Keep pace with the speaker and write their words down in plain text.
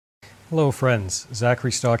Hello friends,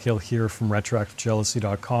 Zachary Stockhill here from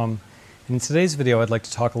RetroactiveJealousy.com, and in today's video I'd like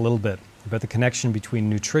to talk a little bit about the connection between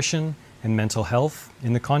nutrition and mental health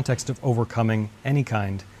in the context of overcoming any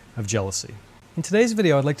kind of jealousy. In today's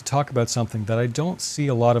video I'd like to talk about something that I don't see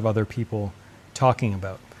a lot of other people talking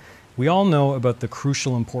about. We all know about the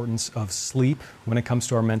crucial importance of sleep when it comes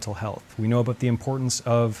to our mental health. We know about the importance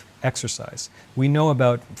of exercise. We know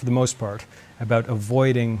about, for the most part, about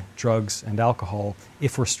avoiding drugs and alcohol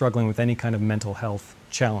if we're struggling with any kind of mental health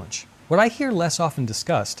challenge. What I hear less often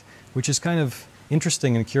discussed, which is kind of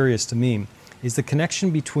interesting and curious to me, is the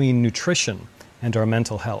connection between nutrition and our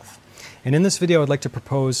mental health. And in this video I'd like to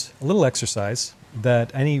propose a little exercise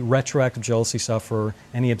that any retroactive jealousy sufferer,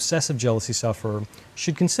 any obsessive jealousy sufferer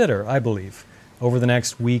should consider, I believe, over the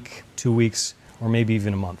next week, 2 weeks, or maybe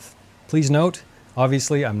even a month. Please note,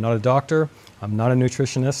 obviously, I'm not a doctor, I'm not a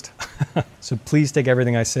nutritionist, so please take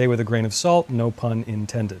everything I say with a grain of salt, no pun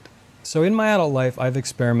intended. So in my adult life, I've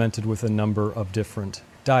experimented with a number of different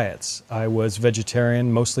diets. I was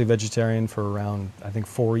vegetarian, mostly vegetarian for around, I think,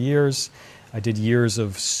 4 years. I did years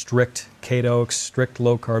of strict keto, strict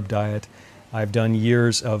low-carb diet. I've done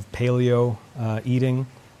years of paleo eating.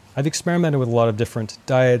 I've experimented with a lot of different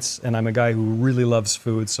diets, and I'm a guy who really loves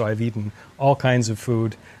food, so I've eaten all kinds of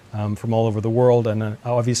food from all over the world, and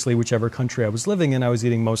obviously whichever country I was living in, I was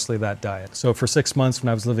eating mostly that diet. So for 6 months when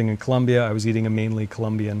I was living in Colombia, I was eating a mainly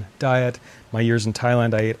Colombian diet. My years in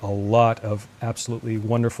Thailand, I ate a lot of absolutely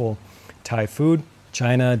wonderful Thai food.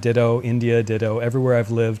 China, ditto. India, ditto. Everywhere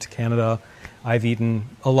I've lived, Canada, I've eaten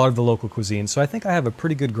a lot of the local cuisine. So I think I have a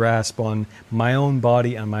pretty good grasp on my own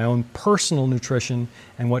body and my own personal nutrition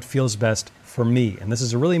and what feels best for me. And this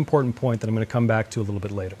is a really important point that I'm going to come back to a little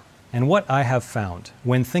bit later. And what I have found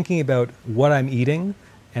when thinking about what I'm eating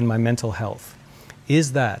and my mental health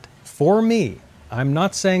is that for me, I'm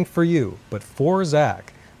not saying for you, but for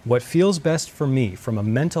Zach, what feels best for me from a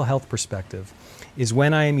mental health perspective is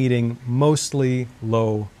when I am eating mostly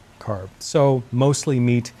low carb. So mostly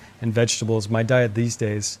meat and vegetables. My diet these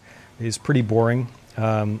days is pretty boring.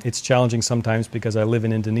 It's challenging sometimes because I live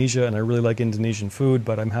in Indonesia and I really like Indonesian food,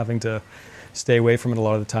 but I'm having to stay away from it a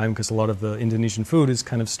lot of the time because a lot of the Indonesian food is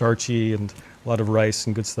kind of starchy and a lot of rice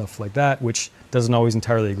and good stuff like that, which doesn't always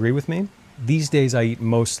entirely agree with me. These days I eat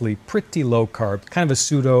mostly pretty low carb, kind of a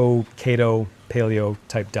pseudo keto paleo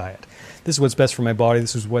type diet. This is what's best for my body,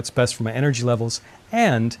 this is what's best for my energy levels,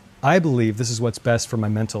 and I believe this is what's best for my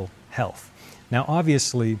mental health. Now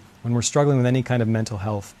obviously, when we're struggling with any kind of mental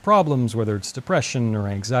health problems, whether it's depression or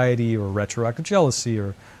anxiety or retroactive jealousy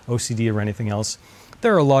or OCD or anything else,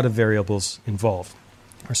 there are a lot of variables involved.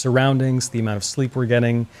 Our surroundings, the amount of sleep we're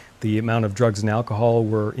getting, the amount of drugs and alcohol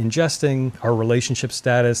we're ingesting, our relationship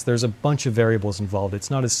status, there's a bunch of variables involved.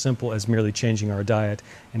 It's not as simple as merely changing our diet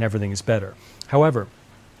and everything is better. However,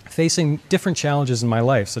 facing different challenges in my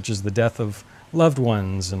life, such as the death of loved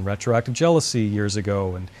ones and retroactive jealousy years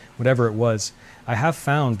ago and whatever it was, I have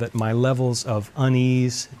found that my levels of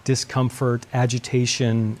unease, discomfort,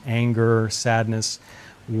 agitation, anger, sadness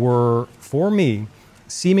were, for me,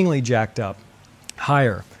 seemingly jacked up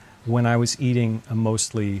higher when I was eating a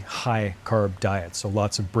mostly high carb diet. So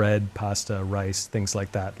lots of bread, pasta, rice, things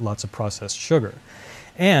like that, lots of processed sugar.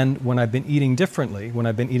 And when I've been eating differently, when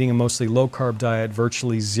I've been eating a mostly low carb diet,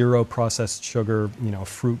 virtually zero processed sugar,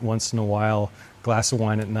 fruit once in a while, glass of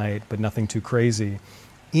wine at night, but nothing too crazy.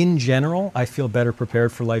 In general, I feel better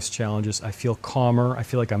prepared for life's challenges. I feel calmer. I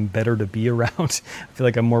feel like I'm better to be around. I feel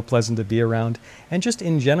like I'm more pleasant to be around. And just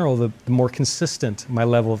in general, the more consistent my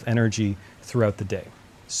level of energy throughout the day.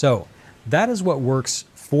 So that is what works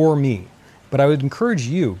for me. But I would encourage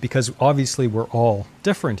you, because obviously we're all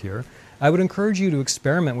different here, I would encourage you to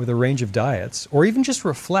experiment with a range of diets, or even just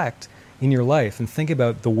reflect in your life and think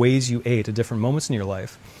about the ways you ate at different moments in your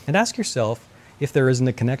life, and ask yourself if there isn't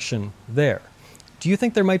a connection there. Do you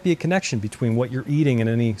think there might be a connection between what you're eating at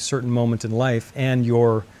any certain moment in life and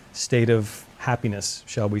your state of happiness,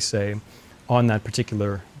 shall we say, on that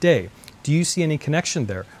particular day? Do you see any connection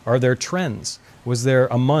there? Are there trends? Was there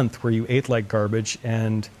a month where you ate like garbage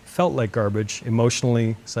and felt like garbage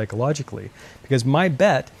emotionally, psychologically? Because my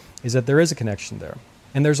bet is that there is a connection there.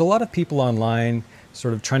 And there's a lot of people online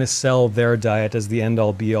sort of trying to sell their diet as the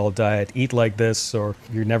end-all be-all diet. Eat like this, or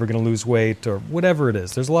you're never going to lose weight, or whatever it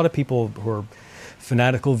is. There's a lot of people who are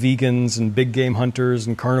fanatical vegans and big game hunters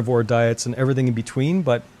and carnivore diets and everything in between.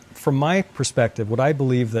 But from my perspective, what I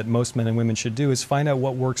believe that most men and women should do is find out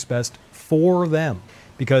what works best for them.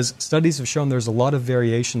 Because studies have shown there's a lot of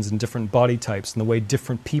variations in different body types and the way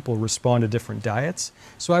different people respond to different diets.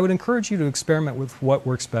 So I would encourage you to experiment with what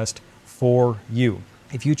works best for you.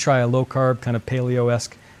 If you try a low-carb kind of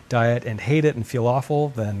paleo-esque diet and hate it and feel awful,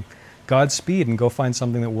 then Godspeed and go find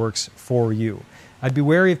something that works for you. I'd be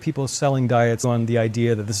wary of people selling diets on the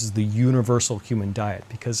idea that this is the universal human diet,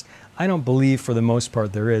 because I don't believe for the most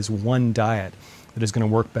part there is one diet that is going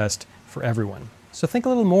to work best for everyone. So think a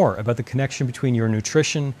little more about the connection between your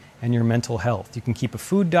nutrition and your mental health. You can keep a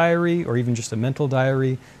food diary or even just a mental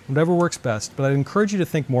diary, whatever works best, but I'd encourage you to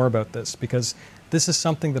think more about this, because this is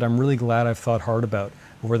something that I'm really glad I've thought hard about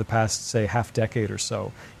over the past, say, half decade or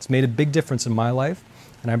so. It's made a big difference in my life,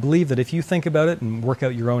 and I believe that if you think about it and work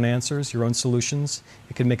out your own answers, your own solutions,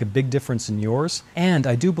 it can make a big difference in yours. And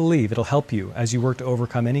I do believe it'll help you as you work to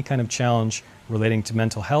overcome any kind of challenge relating to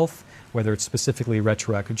mental health, whether it's specifically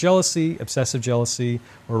retroactive jealousy, obsessive jealousy,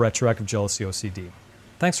 or retroactive jealousy OCD.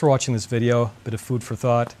 Thanks for watching this video. Bit of food for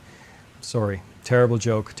thought. Sorry, terrible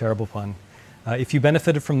joke, terrible pun. If you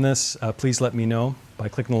benefited from this, please let me know by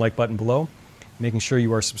clicking the like button below, making sure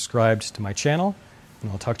you are subscribed to my channel,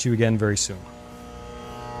 and I'll talk to you again very soon.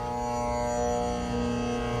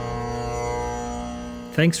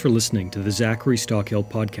 Thanks for listening to the Zachary Stockhill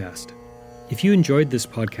podcast. If you enjoyed this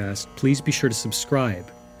podcast, please be sure to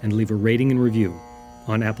subscribe and leave a rating and review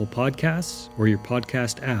on Apple Podcasts or your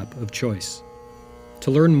podcast app of choice.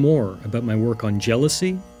 To learn more about my work on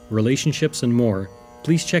jealousy, relationships, and more,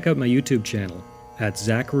 please check out my YouTube channel at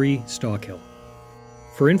Zachary Stockhill.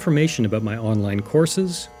 For information about my online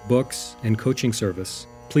courses, books, and coaching service,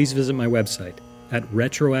 please visit my website at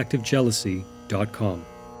retroactivejealousy.com.